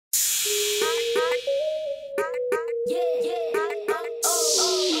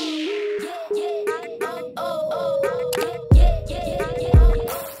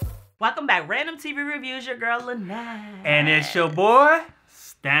Welcome back. Random TV Reviews, your girl, Lynette. And it's your boy,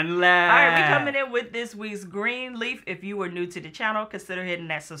 Stanley. All right, we're coming in with this week's Greenleaf. If you are new to the channel, consider hitting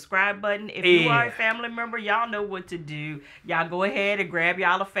that subscribe button. If you are a family member, y'all know what to do. Y'all go ahead and grab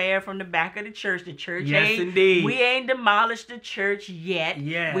y'all a fan from the back of the church. The church we ain't demolished the church yet.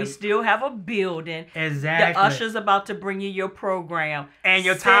 Yeah. We still have a building. Exactly. The usher's about to bring you your program. And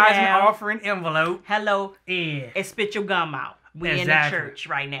your tithes and offering envelope. Hello. Yeah. And spit your gum out. We in the church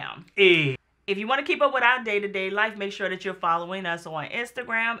right now. Yeah. If you want to keep up with our day-to-day life, make sure that you're following us on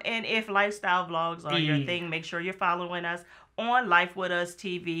Instagram. And if lifestyle vlogs are your thing, make sure you're following us on Life With Us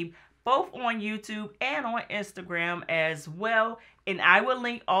TV, both on YouTube and on Instagram as well. And I will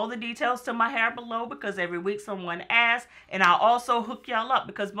link all the details to my hair below because every week someone asks. And I'll also hook y'all up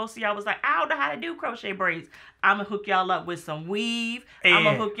because most of y'all was like, I don't know how to do crochet braids. I'm going to hook y'all up with some weave. I'm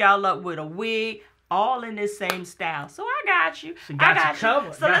going to hook y'all up with a wig. All in this same style. So I got you. I got you.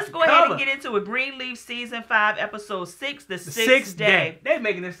 Covered. So let's go ahead and get into it. Greenleaf Season 5, Episode 6, the sixth day. They're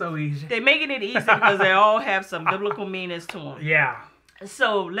making it so easy. They're making it easy because they all have some biblical meanings to them. Yeah.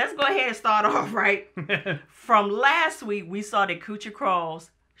 So let's go ahead and start off, right? From last week, we saw that Coochie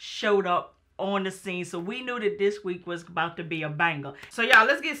Crawls showed up on the scene. So we knew that this week was about to be a banger. So y'all,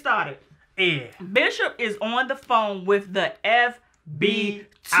 let's get started. Yeah. Bishop is on the phone with the FB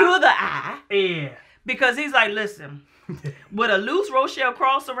to the I. Yeah. Because he's like, listen, with a loose Rochelle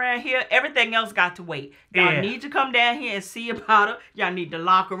Cross around here, everything else got to wait. Y'all need to come down here and see about her. Y'all need to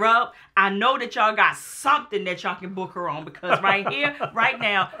lock her up. I know that y'all got something that y'all can book her on because right here, right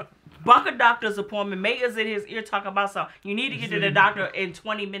now, book a doctor's appointment. May is in his ear talking about something. You need to get to the doctor in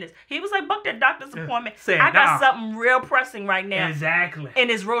 20 minutes. He was like, book that doctor's appointment. I got something real pressing right now. Exactly.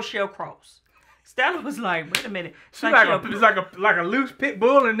 And it's Rochelle Cross. Stella was like, wait a minute. She's like a loose pit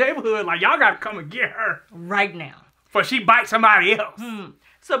bull in the neighborhood. Like, y'all got to come and get her. Right now. Before she bites somebody else.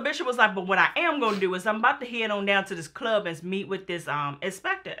 So Bishop was like, but what I am going to do is I'm about to head on down to this club and meet with this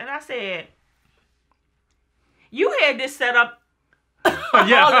inspector. And I said, you had this set up all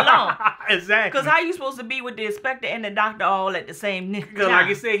along. Exactly. Because how you supposed to be with the inspector and the doctor all at the same time? Because like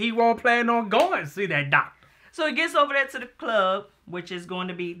I said, he won't plan on going to see that doctor. So he gets over there to the club, which is going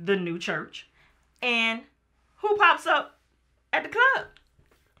to be the new church. And who pops up at the club?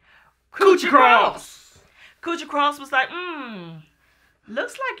 Coochie Cross. Coochie Cross was like,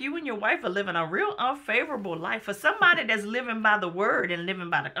 looks like you and your wife are living a real unfavorable life. For somebody that's living by the word and living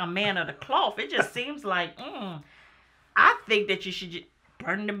by a man of the cloth, it just seems like, I think that you should just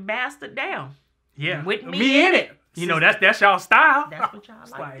burn the bastard down. Yeah. With me in it. You know, that's y'all style. That's what y'all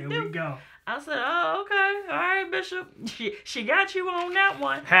like to do. Here we go. I said, oh, okay. All right, Bishop. She got you on that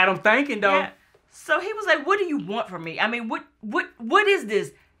one. Had him thinking, though. Yeah. So he was like, what do you want from me? I mean, what is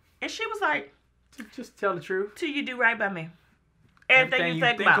this? And she was like, just tell the truth. Till you do right by me. Everything you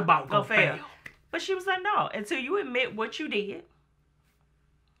think about gonna fail. But she was like, no, until you admit what you did.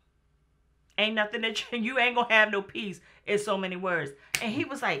 Ain't nothing that you ain't gonna have no peace in so many words. And he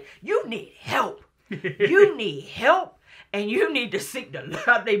was like, you need help. You need help. And you need to seek the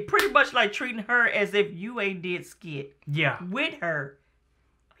Lord. They pretty much like treating her as if you ain't did skit. Yeah. With her.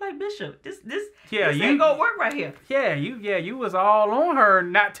 Like, Bishop, this ain't gonna work right here. Yeah, you was all on her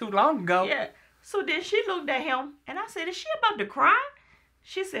not too long ago. Yeah. So then she looked at him and I said, is she about to cry?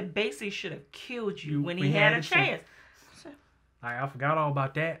 She said, basically should have killed you when he had a chance. I forgot all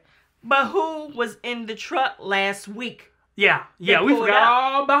about that. But who was in the truck last week? Yeah, we forgot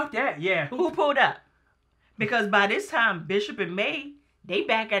all about that. Yeah. Who pulled up? Because by this time, Bishop and May, they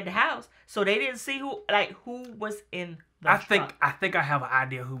back at the house. So they didn't see who was in the truck. I think I have an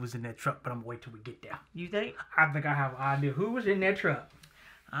idea who was in that truck, but I'm going to wait till we get there. You think? I think I have an idea who was in that truck.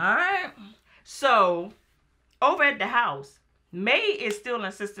 All right. So, over at the house, May is still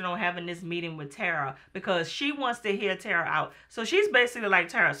insisting on having this meeting with Tara because she wants to hear Tara out. So she's basically like,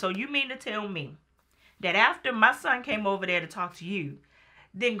 Tara, so you mean to tell me that after my son came over there to talk to you,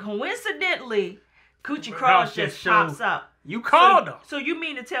 then coincidentally, Coochie Cross just pops up. You called her. So you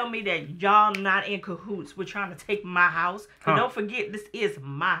mean to tell me that y'all not in cahoots with trying to take my house? But don't forget, this is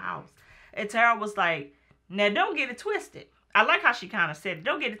my house. And Tara was like, now don't get it twisted. I like how she kind of said it.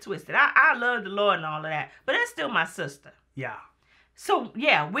 Don't get it twisted. I love the Lord and all of that. But that's still my sister. Yeah. So,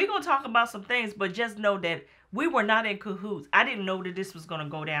 yeah, we're going to talk about some things, but just know that we were not in cahoots. I didn't know that this was going to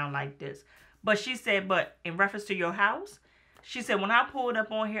go down like this. But she said, but in reference to your house, she said, when I pulled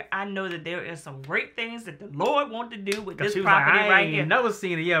up on here, I know that there is some great things that the Lord wants to do with this property right here. I ain't never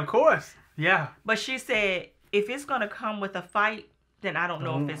seen it. Yeah, of course. Yeah. But she said, if it's going to come with a fight, then I don't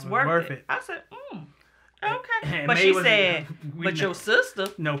know if it's worth it. I said, Okay. And But May she was- said, we but know- your sister.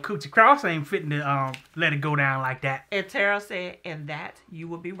 No, Coochie Cross ain't fitting to let it go down like that. And Tara said, and that you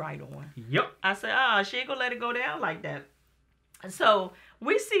would be right on. Yep. I said, she ain't gonna let it go down like that. And so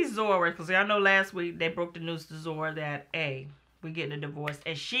we see Zora, because I know last week they broke the news to Zora that, we're getting a divorce.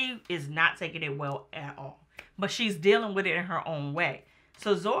 And she is not taking it well at all. But she's dealing with it in her own way.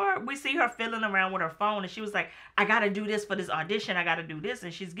 So Zora, we see her fiddling around with her phone. And she was like, I got to do this for this audition. I got to do this.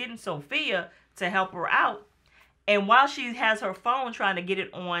 And she's getting Sophia to help her out. And while she has her phone trying to get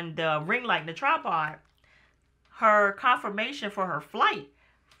it on the ring light, the tripod, her confirmation for her flight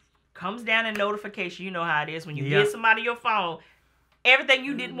comes down in notification. You know how it is. When you give somebody your phone, everything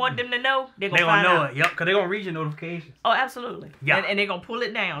you didn't want them to know, they're going to find know out. it. Yep, because they're going to read your notifications. Oh, absolutely. Yeah. And they're going to pull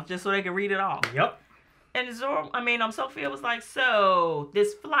it down just so they can read it all. Yep. And Sophia was like, so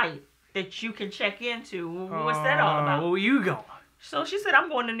this flight that you can check into, what's that all about? Where you going? So she said, I'm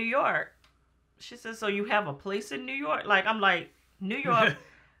going to New York. She said, so you have a place in New York? Like, I'm like, New York,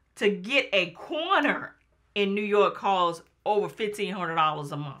 to get a corner in New York costs over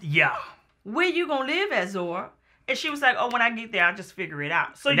 $1,500 a month. Yeah. Where you going to live at, Zora? And she was like, oh, when I get there, I'll just figure it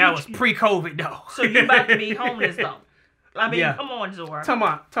out. So that was pre-COVID, though. So you about to be homeless, though. I mean, come on, Zora. Talking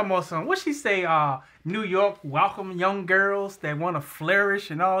about something. What she say? New York welcome young girls that want to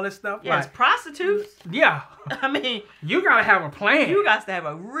flourish and all this stuff. Yes, like, prostitutes. Yeah. I mean, you gotta have a plan. You got to have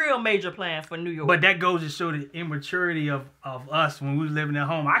a real major plan for New York. But that goes to show the immaturity of us when we was living at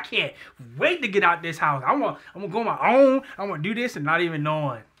home. I can't wait to get out this house. I'm gonna go on my own. I'm gonna do this and not even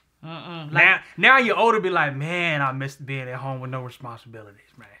knowing. Now you're older, be like, man, I miss being at home with no responsibilities,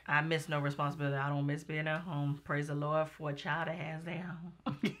 man. I miss no responsibility. I don't miss being at home. Praise the Lord for a child that has their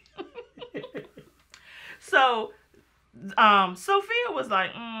home. So, Sophia was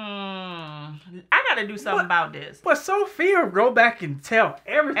like, I got to do something about this. But Sophia go back and tell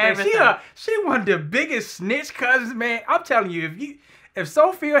everything. She one of the biggest snitch cousins, man. I'm telling you, if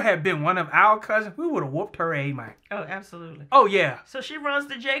Sophia had been one of our cousins, we would have whooped her a man. Oh, absolutely. Oh, yeah. So she runs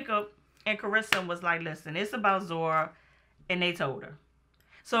to Jacob, and Carissa was like, listen, it's about Zora, and they told her.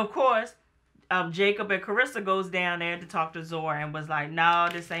 So, of course, Jacob and Carissa goes down there to talk to Zora and was like, no,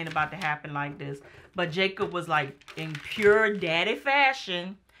 this ain't about to happen like this. But Jacob was like, in pure daddy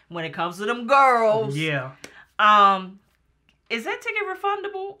fashion, when it comes to them girls. Yeah. Is that ticket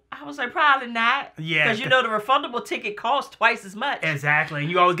refundable? I was like, probably not. Yeah. Because you know the refundable ticket costs twice as much. Exactly.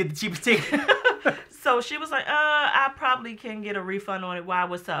 And you always get the cheapest ticket. So she was like, I probably can get a refund on it. Why?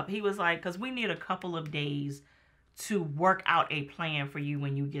 What's up? He was like, because we need a couple of days to work out a plan for you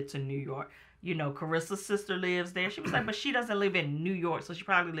when you get to New York. You know, Carissa's sister lives there. She was like, but she doesn't live in New York, so she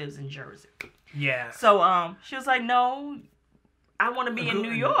probably lives in Jersey. Yeah. So she was like, no, I want to be in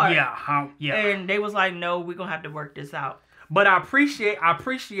New York. Yeah. And they was like, no, we're going to have to work this out. But I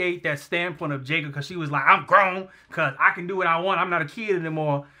appreciate that standpoint of Jacob, because she was like, I'm grown, because I can do what I want. I'm not a kid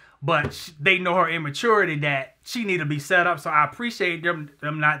anymore. But they know her immaturity that she need to be set up. So I appreciate them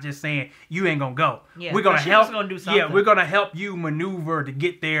not just saying, you ain't going to go. Yeah, we're going to help. Gonna do something. Yeah, we're going to help you maneuver to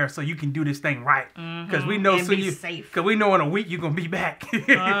get there so you can do this thing right. Because we know safe. Because we know in a week you're going to be back.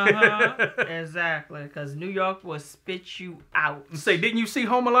 Exactly. Because New York will spit you out. Say, didn't you see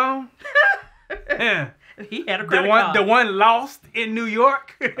Home Alone? Yeah. He had a credit card. The one lost in New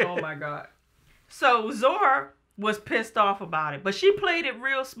York. Oh, my God. So Zora was pissed off about it, but she played it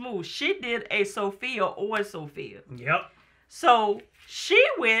real smooth. She did a Sophia or Sophia. Yep. So she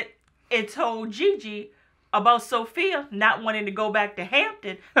went and told Gigi about Sophia not wanting to go back to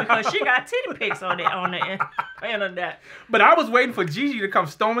Hampton because she got titty pics on the internet. But I was waiting for Gigi to come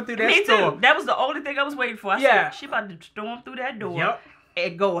storming through that Me store. too. That was the only thing I was waiting for. I said, she about to storm through that door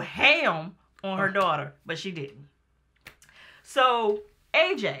and go ham on her daughter, but she didn't. So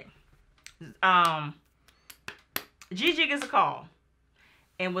AJ, Gigi gets a call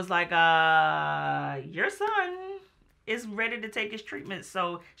and was like, your son is ready to take his treatment.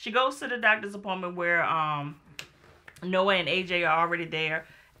 So she goes to the doctor's appointment where Noah and AJ are already there.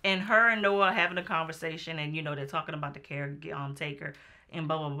 And her and Noah are having a conversation. And, you know, they're talking about the caretaker and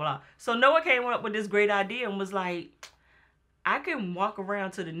blah, blah, blah. So Noah came up with this great idea and was like, I can walk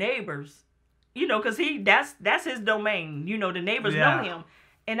around to the neighbors. You know, because that's his domain. You know, the neighbors know him.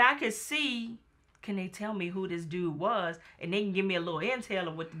 And I could see... Can they tell me who this dude was? And they can give me a little intel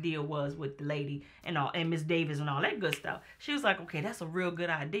of what the deal was with the lady and all, and Miss Davis and all that good stuff. She was like, okay, that's a real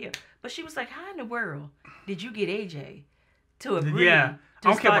good idea. But she was like, how in the world did you get AJ to agree to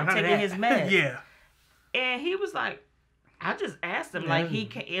start taking his meds? Yeah. And he was like, I just asked him, like,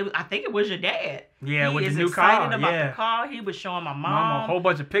 I think it was your dad. Yeah, he with is the new excited car. about the car. He was showing my mom a whole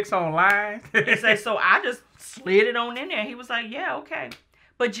bunch of pics online. He said, so I just slid it on in there. He was like, yeah, okay.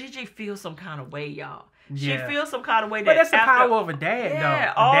 But Gigi feels some kind of way, y'all. Yeah. She feels some kind of way. But that's the power of a dad,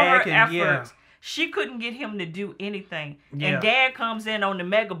 though. All dad her efforts. Yeah. She couldn't get him to do anything. Yeah. And dad comes in on the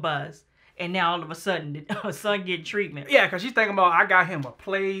mega buzz. And now all of a sudden, her son getting treatment. Yeah, because she's thinking about, I got him a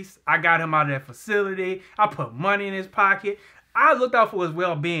place. I got him out of that facility. I put money in his pocket. I looked out for his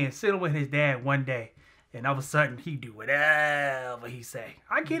well-being, sitting with his dad one day. And all of a sudden, he do whatever he say.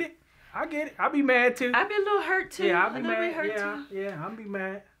 I get it. I'll be mad, too. I'll be a little hurt, too. Yeah, I'll be mad. Too. Yeah, I'll be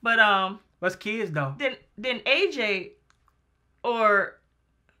mad. But, Us kids, though. Then AJ, or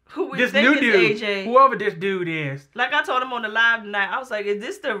who we this think new is dude, AJ. whoever this dude is. Like I told him on the live tonight, I was like, is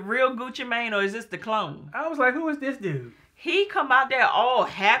this the real Gucci Mane or is this the clone? I was like, who is this dude? He come out there all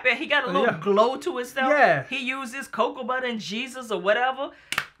happy. He got a little glow to himself. Yeah. He used his cocoa butter and Jesus or whatever.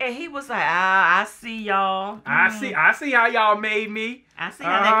 And he was like, I see y'all. I see how y'all made me. I see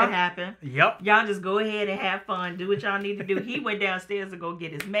how that could happen. Yep. Y'all just go ahead and have fun. Do what y'all need to do. He went downstairs to go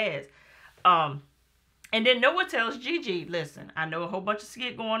get his meds. And then Noah tells Gigi, listen, I know a whole bunch of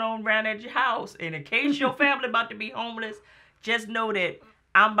shit going on around at your house. And in case your family about to be homeless, just know that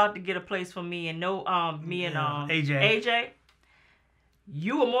I'm about to get a place for me and AJ.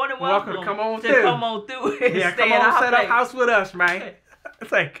 You are more than welcome to come on through. Yeah, come on set up house with us, man.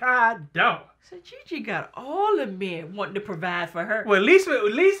 It's like, God damn. So Gigi got all the men wanting to provide for her. Well, at least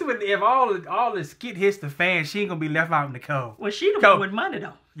if all the skit hits the fan, she ain't gonna be left out in the cold. Well, she the one with money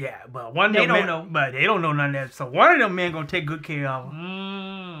though. Yeah, but they don't know none of that. So one of them men gonna take good care of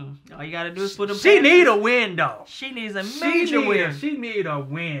her. All you gotta do is put them. She need a win though. She needs a major win. She need a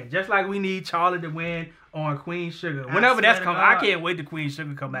win, just like we need Charlie to win on Queen Sugar. Whenever that's coming, I can't wait to Queen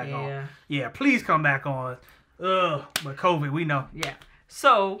Sugar come back on. Yeah, please come back on. But COVID, we know. Yeah.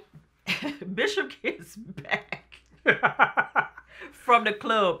 So Bishop gets back from the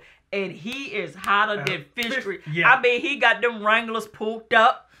club. And he is hotter than fish grease. Yeah. I mean, he got them Wranglers pulled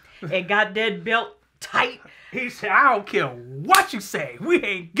up and got that belt tight. He said, I don't care what you say. We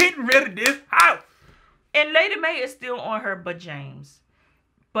ain't getting rid of this house. And Lady Mae is still on her but James.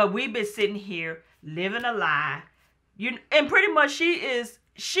 But we've been sitting here living a lie. And pretty much she is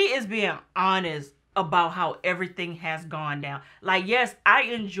being honest about how everything has gone down. Like, yes, I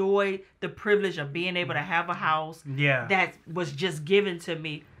enjoy the privilege of being able to have a house that was just given to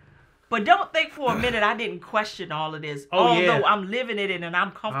me. But don't think for a minute I didn't question all of this. Although I'm living it and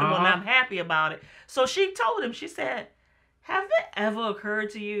I'm comfortable and I'm happy about it. So she told him, she said, have it ever occurred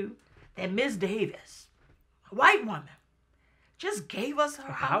to you that Miss Davis, a white woman, just gave us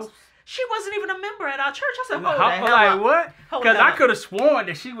her house? She wasn't even a member at our church. I said, hold the hell up. What? Because I could have sworn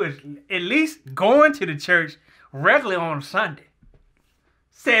that she was at least going to the church regularly on Sunday.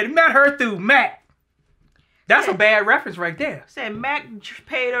 Said met her through Matt. That's a bad reference right there. Said Mac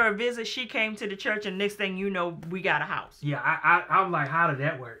paid her a visit. She came to the church, and next thing you know, we got a house. Yeah, I'm like, how did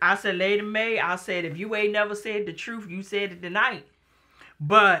that work? I said, Lady Mae, I said, if you ain't never said the truth, you said it tonight.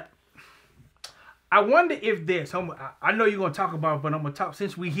 But I wonder if this, I know you're going to talk about it, but I'm going to talk,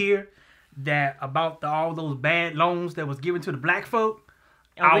 since we hear that about all those bad loans that was given to the black folk.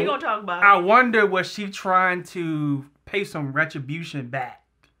 And we're going to talk about it. I wonder, was she trying to pay some retribution back?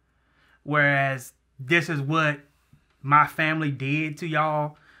 Whereas this is what my family did to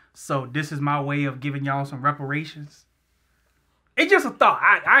y'all, so this is my way of giving y'all some reparations. It's just a thought.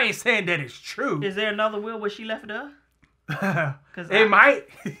 I ain't saying that it's true. Is there another will where she left it up? It might.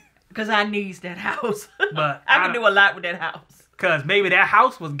 Because I needs that house. But I can do a lot with that house. Because maybe that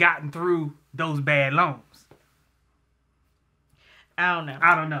house was gotten through those bad loans. I don't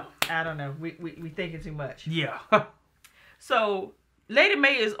know. We thinking too much. Yeah. So Lady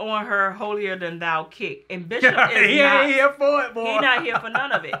Mae is on her holier than thou kick, and Bishop is he ain't here for it, boy. He's not here for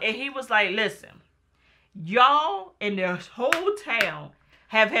none of it. And he was like, listen, y'all in this whole town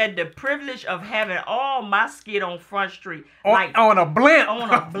have had the privilege of having all my skit on Front Street. On a blimp.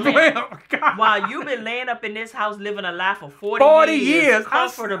 While you've been laying up in this house living a life of 40 years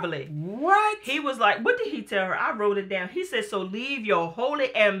comfortably. What? He was like, what did he tell her? I wrote it down. He said, so leave your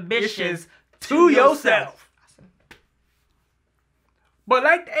holy ambitions to yourself. But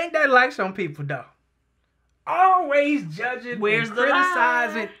ain't that like some people though? Always judging and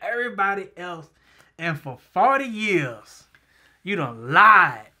criticizing everybody else. And for 40 years, you done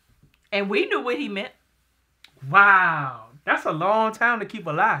lied. And we knew what he meant. Wow. That's a long time to keep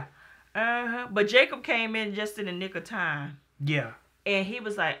a lie. But Jacob came in just in the nick of time. Yeah. And he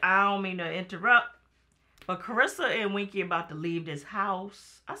was like, I don't mean to interrupt, but Carissa and Winky about to leave this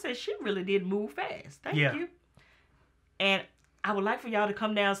house. I said, she really did move fast. Thank you. And I would like for y'all to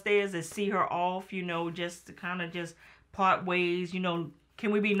come downstairs and see her off, just to kind of just part ways,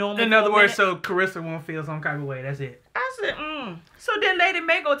 Can we be normal? In other words, so Carissa won't feel some kind of way. That's it. I said, So then Lady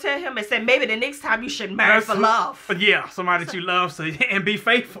May go tell him and say, maybe the next time you should marry for love. Yeah, somebody that you love and be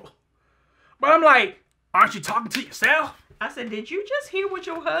faithful. But I'm like, aren't you talking to yourself? I said, did you just hear what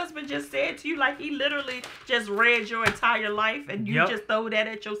your husband just said to you? Like he literally just read your entire life and you just throw that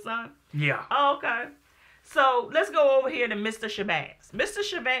at your son? Yeah. Oh, okay. So let's go over here to Mr. Shabazz. Mr.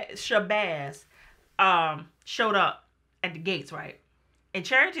 Shabazz showed up at the gates, right? And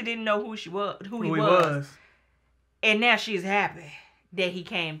Charity didn't know who he was. And now she's happy that he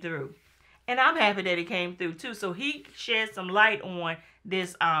came through. And I'm happy that he came through too. So he shed some light on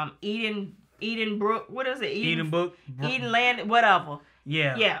this Eden Brook, what is it? Eden Land, whatever.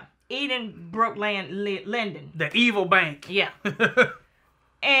 Yeah. Yeah. Eden Brook Lending. The evil bank. Yeah.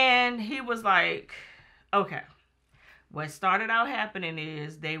 And he was like, okay. What started out happening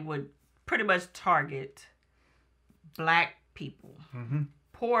is they would pretty much target black people,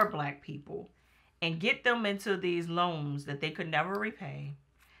 poor black people, and get them into these loans that they could never repay.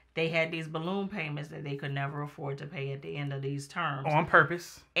 They had these balloon payments that they could never afford to pay at the end of these terms. On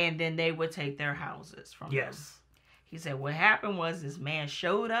purpose. And then they would take their houses from them. He said what happened was this man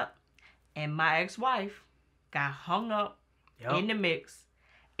showed up and my ex-wife got hung up in the mix.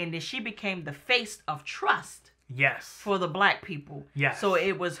 And then she became the face of trust for the black people. So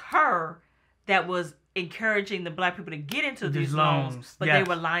it was her that was encouraging the black people to get into these loans. But they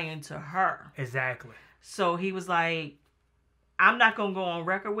were lying to her. Exactly. So he was like, I'm not going to go on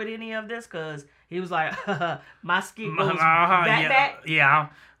record with any of this because he was like, my skin goes back. Yeah.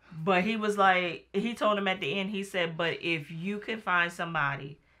 But he was like, he told him at the end, he said, but if you can find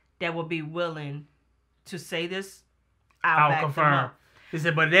somebody that will be willing to say this, I'll confirm. He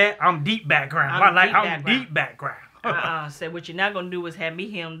said, but I'm deep background. I'm deep background. Said, what you're not going to do is have me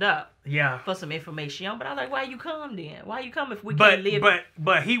hemmed up. Yeah. For some information. But I was like, why you come then? Why you come if we can't live?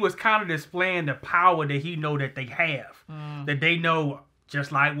 But he was kind of displaying the power that he know that they have. That they know,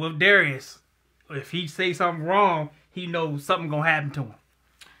 just like with Darius, if he say something wrong, he knows something going to happen to him.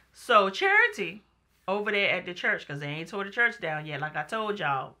 So Charity, over there at the church, because they ain't tore the church down yet, like I told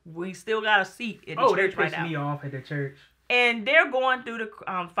y'all, we still got a seat in the church right now. Oh, they pissed me off at the church. And they're going through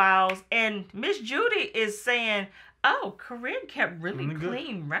the files, and Miss Judy is saying, oh, Corinne kept really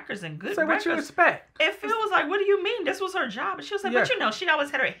clean records and good records. What you expect? And Phil was like, what do you mean? This was her job. And she was like, but you know, she always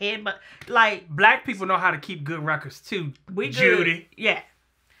had her head, but like... Black people know how to keep good records too, Judy. Yeah.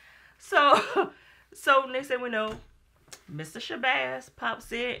 So next thing we know, Mr. Shabazz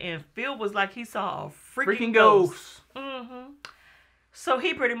pops in, and Phil was like he saw a freaking ghost. So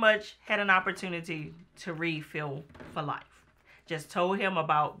he pretty much had an opportunity to read Phil for life. Just told him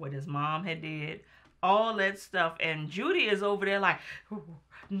about what his mom had did, all that stuff. And Judy is over there like,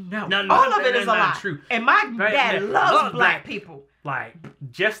 no, all of it is a lie. True. And my dad loves black people. Like,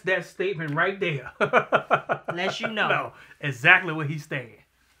 just that statement right there. Lets you know. No, exactly what he's saying.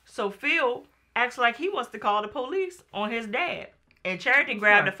 So Phil acts like he wants to call the police on his dad. And Charity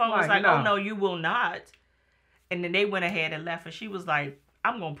grabbed the phone and was like, oh, no, you will not. And then they went ahead and left. And she was like,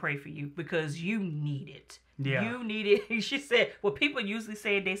 I'm going to pray for you because you need it. Yeah. You need it. She said, well, people usually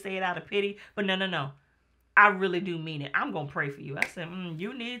say it, they say it out of pity. But no. I really do mean it. I'm going to pray for you. I said,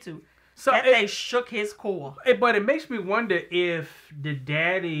 you need to. So that thing shook his core. But it makes me wonder if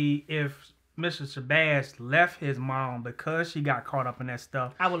Mr. Shabazz left his mom because she got caught up in that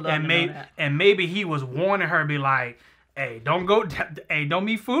stuff. I would love to know that. And maybe he was warning her, be like, hey, don't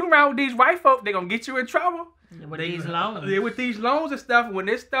be fooling around with these white folk. They're going to get you in trouble. With these loans. With these loans and stuff. When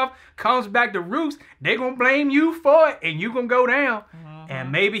this stuff comes back to roost, they're going to blame you for it. And you're going to go down. And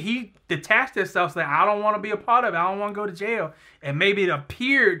maybe he detached himself, saying, I don't want to be a part of it. I don't want to go to jail. And maybe it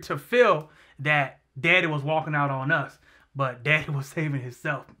appeared to Phil that Daddy was walking out on us. But Daddy was saving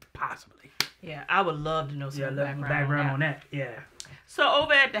himself, possibly. Yeah, I would love to know some background on that. Yeah. So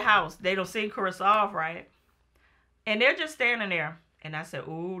over at the house, they don't see Carissa off, right? And they're just standing there. And I said,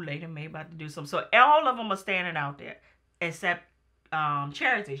 ooh, Lady May about to do something. So all of them are standing out there except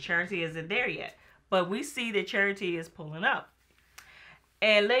Charity. Charity isn't there yet. But we see that Charity is pulling up.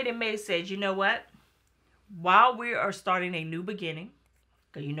 And Lady May said, you know what? While we are starting a new beginning,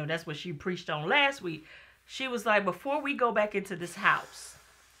 because you know that's what she preached on last week, she was like, before we go back into this house,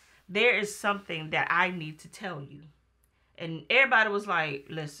 there is something that I need to tell you. And everybody was like,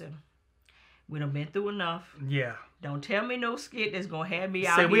 listen, we done been through enough. Yeah. Don't tell me no skit that's going to have me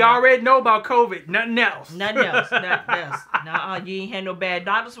out here. We already know about COVID. Nothing else. Nothing else. No, you ain't had no bad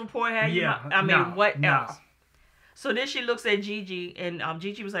doctor's report. What else? So then she looks at Gigi, and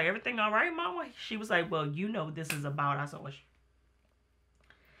Gigi was like, everything all right, Mama? She was like, well, you know this is about us.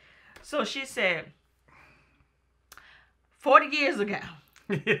 So she said, 40 years ago,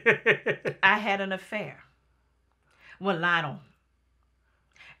 I had an affair with Lionel.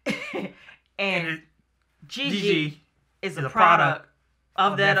 and Gigi is a product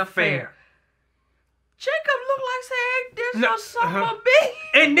of that affair. Jacob looked like saying, this your son of a bitch.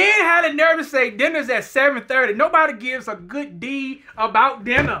 And then had the nerve to say dinner's at 7:30. Nobody gives a good D about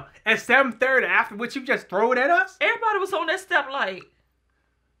dinner at 7:30 after what you just throw it at us. Everybody was on that step like.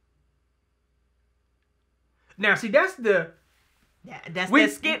 Now, see, that's the... Yeah, that's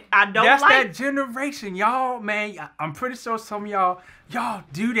that skit I don't that's like. That's that generation, y'all, man. I'm pretty sure some of y'all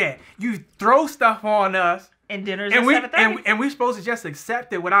do that. You throw stuff on us. And dinner's at 7:30. And we supposed to just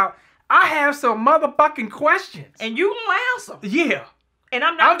accept it without... I have some motherfucking questions. And you gonna answer. Yeah. And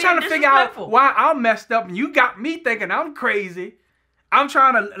I'm trying to figure out why I'm messed up and you got me thinking I'm crazy. I'm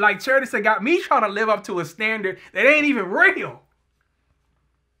trying to, like Charity said, got me trying to live up to a standard that ain't even real.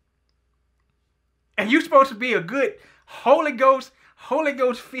 And you supposed to be a good Holy Ghost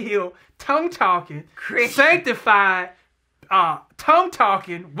filled, tongue-talking, sanctified,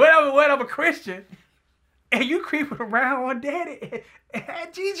 tongue-talking, whatever Christian. And you creeping around on Daddy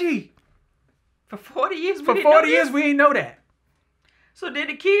and Gigi. For 40 years, we didn't know that. So did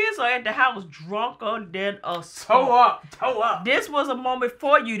the kids are at the house drunker than a toe up. This was a moment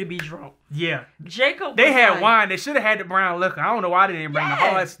for you to be drunk. Yeah. Jacob. They had wine. They should have had the brown liquor. I don't know why they didn't bring the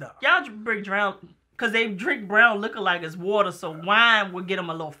hard stuff. Y'all bring brown, because they drink brown liquor like it's water, so wine would get them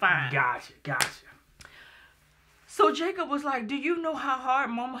a little fine. Gotcha. So Jacob was like, do you know how hard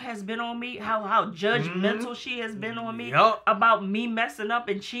Mama has been on me? How judgmental she has been on me about me messing up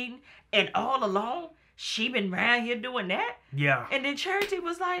and cheating? And all along, she been around here doing that? Yeah. And then Charity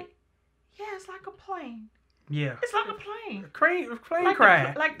was like, yeah, it's like a plane. Yeah. It's like a plane. Plane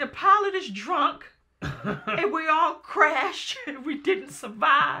crash. Like the pilot is drunk, and we all crashed, and we didn't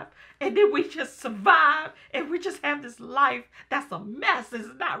survive. And then we just survive, and we just have this life that's a mess. It's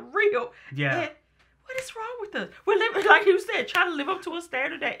not real. Yeah. And what is wrong with us? We're living, like you said, trying to live up to a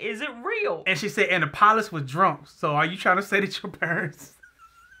standard that isn't real. And she said, and the pilots was drunk. So are you trying to say that your parents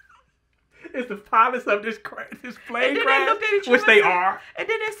is the pilots of this plane crash? They looked at each other, which they are. And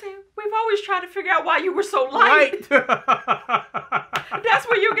then they said, we've always tried to figure out why you were so light. That's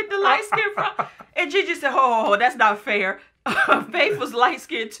where you get the light skin from. And Gigi said, oh, that's not fair. Faith was light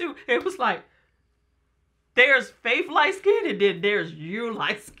skinned too. It was like, there's Faith light skin and then there's you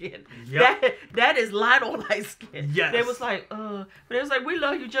light skin. Yep. That is Lionel light skin. Yes. They was like, but it was like, we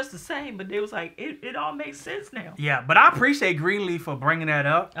love you just the same. But they was like, it all makes sense now. Yeah, but I appreciate Greenleaf for bringing that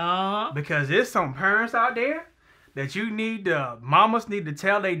up. Because there's some parents out there that mamas need to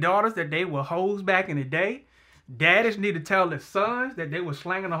tell their daughters that they were hoes back in the day. Daddies need to tell their sons that they were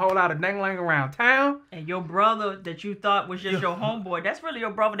slanging a whole lot of dang-lang around town. And your brother that you thought was just your homeboy, that's really your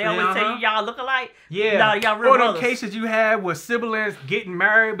brother. They always tell you y'all look alike. Yeah. Nah, y'all real brothers. Or the cases you had with siblings getting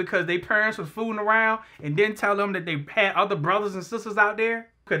married because their parents was fooling around and didn't tell them that they had other brothers and sisters out there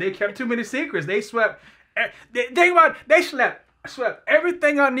because they kept too many secrets. They swept. Think about it, they swept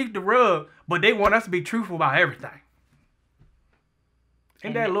everything underneath the rug, but they want us to be truthful about everything.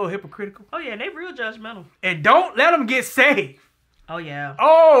 Ain't that a little hypocritical? Oh, yeah, they real judgmental. And don't let them get saved. Oh, yeah.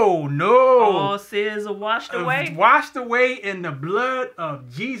 Oh, no. All sins are washed away. Washed away in the blood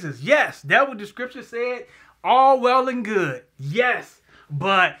of Jesus. Yes, that's what the scripture said. All well and good. Yes.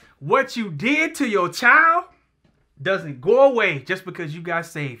 But what you did to your child doesn't go away just because you got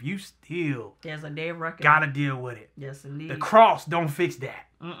saved. You still There's a day of reckoning. Gotta deal with it. Yes, indeed. The cross don't fix that.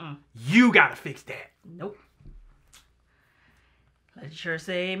 You gotta fix that. Nope. Let the church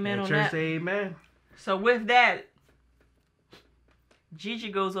say amen on that. Let the church say amen. So with that,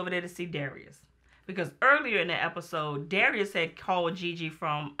 Gigi goes over there to see Darius. Because earlier in the episode, Darius had called Gigi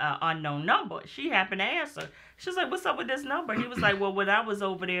from an unknown number. She happened to answer. She was like, what's up with this number? He was like, well, when I was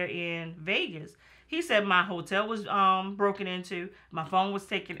over there in Vegas, he said my hotel was broken into, my phone was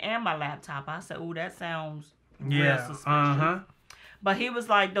taken, and my laptop. I said, ooh, that sounds real suspicious. But he was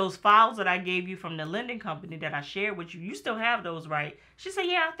like, those files that I gave you from the lending company that I shared with you, you still have those, right? She said,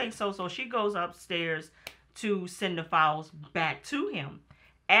 yeah, I think so. So she goes upstairs to send the files back to him.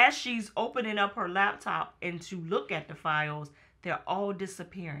 As she's opening up her laptop and to look at the files, they're all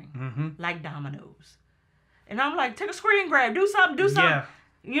disappearing like dominoes. And I'm like, take a screen grab, do something. Yeah.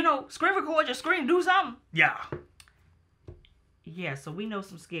 You know, screen record your screen, do something. Yeah. Yeah, so we know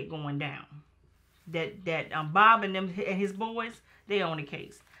some skit going down. That Bob and them and his boys, they own the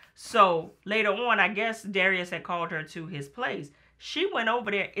case. So later on, I guess Darius had called her to his place. She went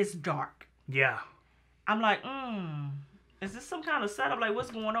over there. It's dark. Yeah. I'm like, is this some kind of setup? Like,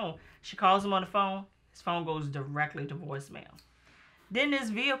 what's going on? She calls him on the phone. His phone goes directly to voicemail. Then this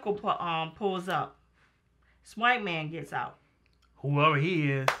vehicle pulls up. This white man gets out. whoever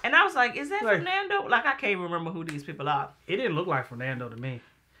he is. And I was like, is that Fernando? Like, I can't remember who these people are. It didn't look like Fernando to me.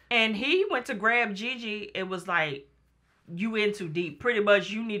 And he went to grab Gigi. It was like, you in too deep. Pretty much,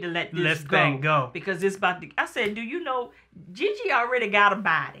 you need to let this thing go. Because it's about to... I said, do you know, Gigi already got a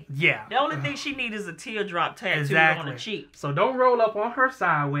body. Yeah. The only thing she needs is a teardrop tattoo on the cheek. So don't roll up on her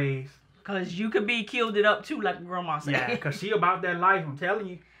sideways. Because you could be killed it up too, like Grandma said. Yeah, because she about that life, I'm telling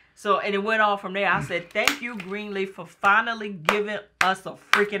you. So, and it went on from there. I said, thank you, Greenleaf, for finally giving us a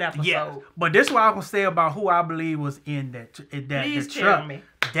freaking episode. Yeah, but this is what I can say about who I believe was in that Please the truck. Tell me.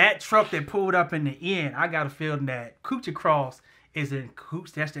 That truck that pulled up in the end, I got a feeling that Coochie Cross is in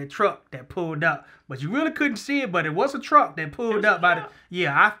Cooch. That's that truck that pulled up. But you really couldn't see it, but it was a truck that pulled up.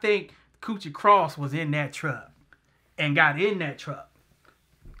 Yeah, I think Coochie Cross was in that truck and got in that truck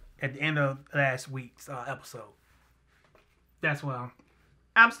at the end of last week's episode. That's why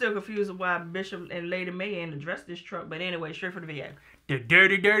I'm still confused of why Bishop and Lady May ain't addressed this truck. But anyway, straight for the video. The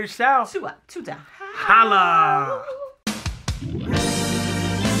dirty, dirty South. Two down. Holla.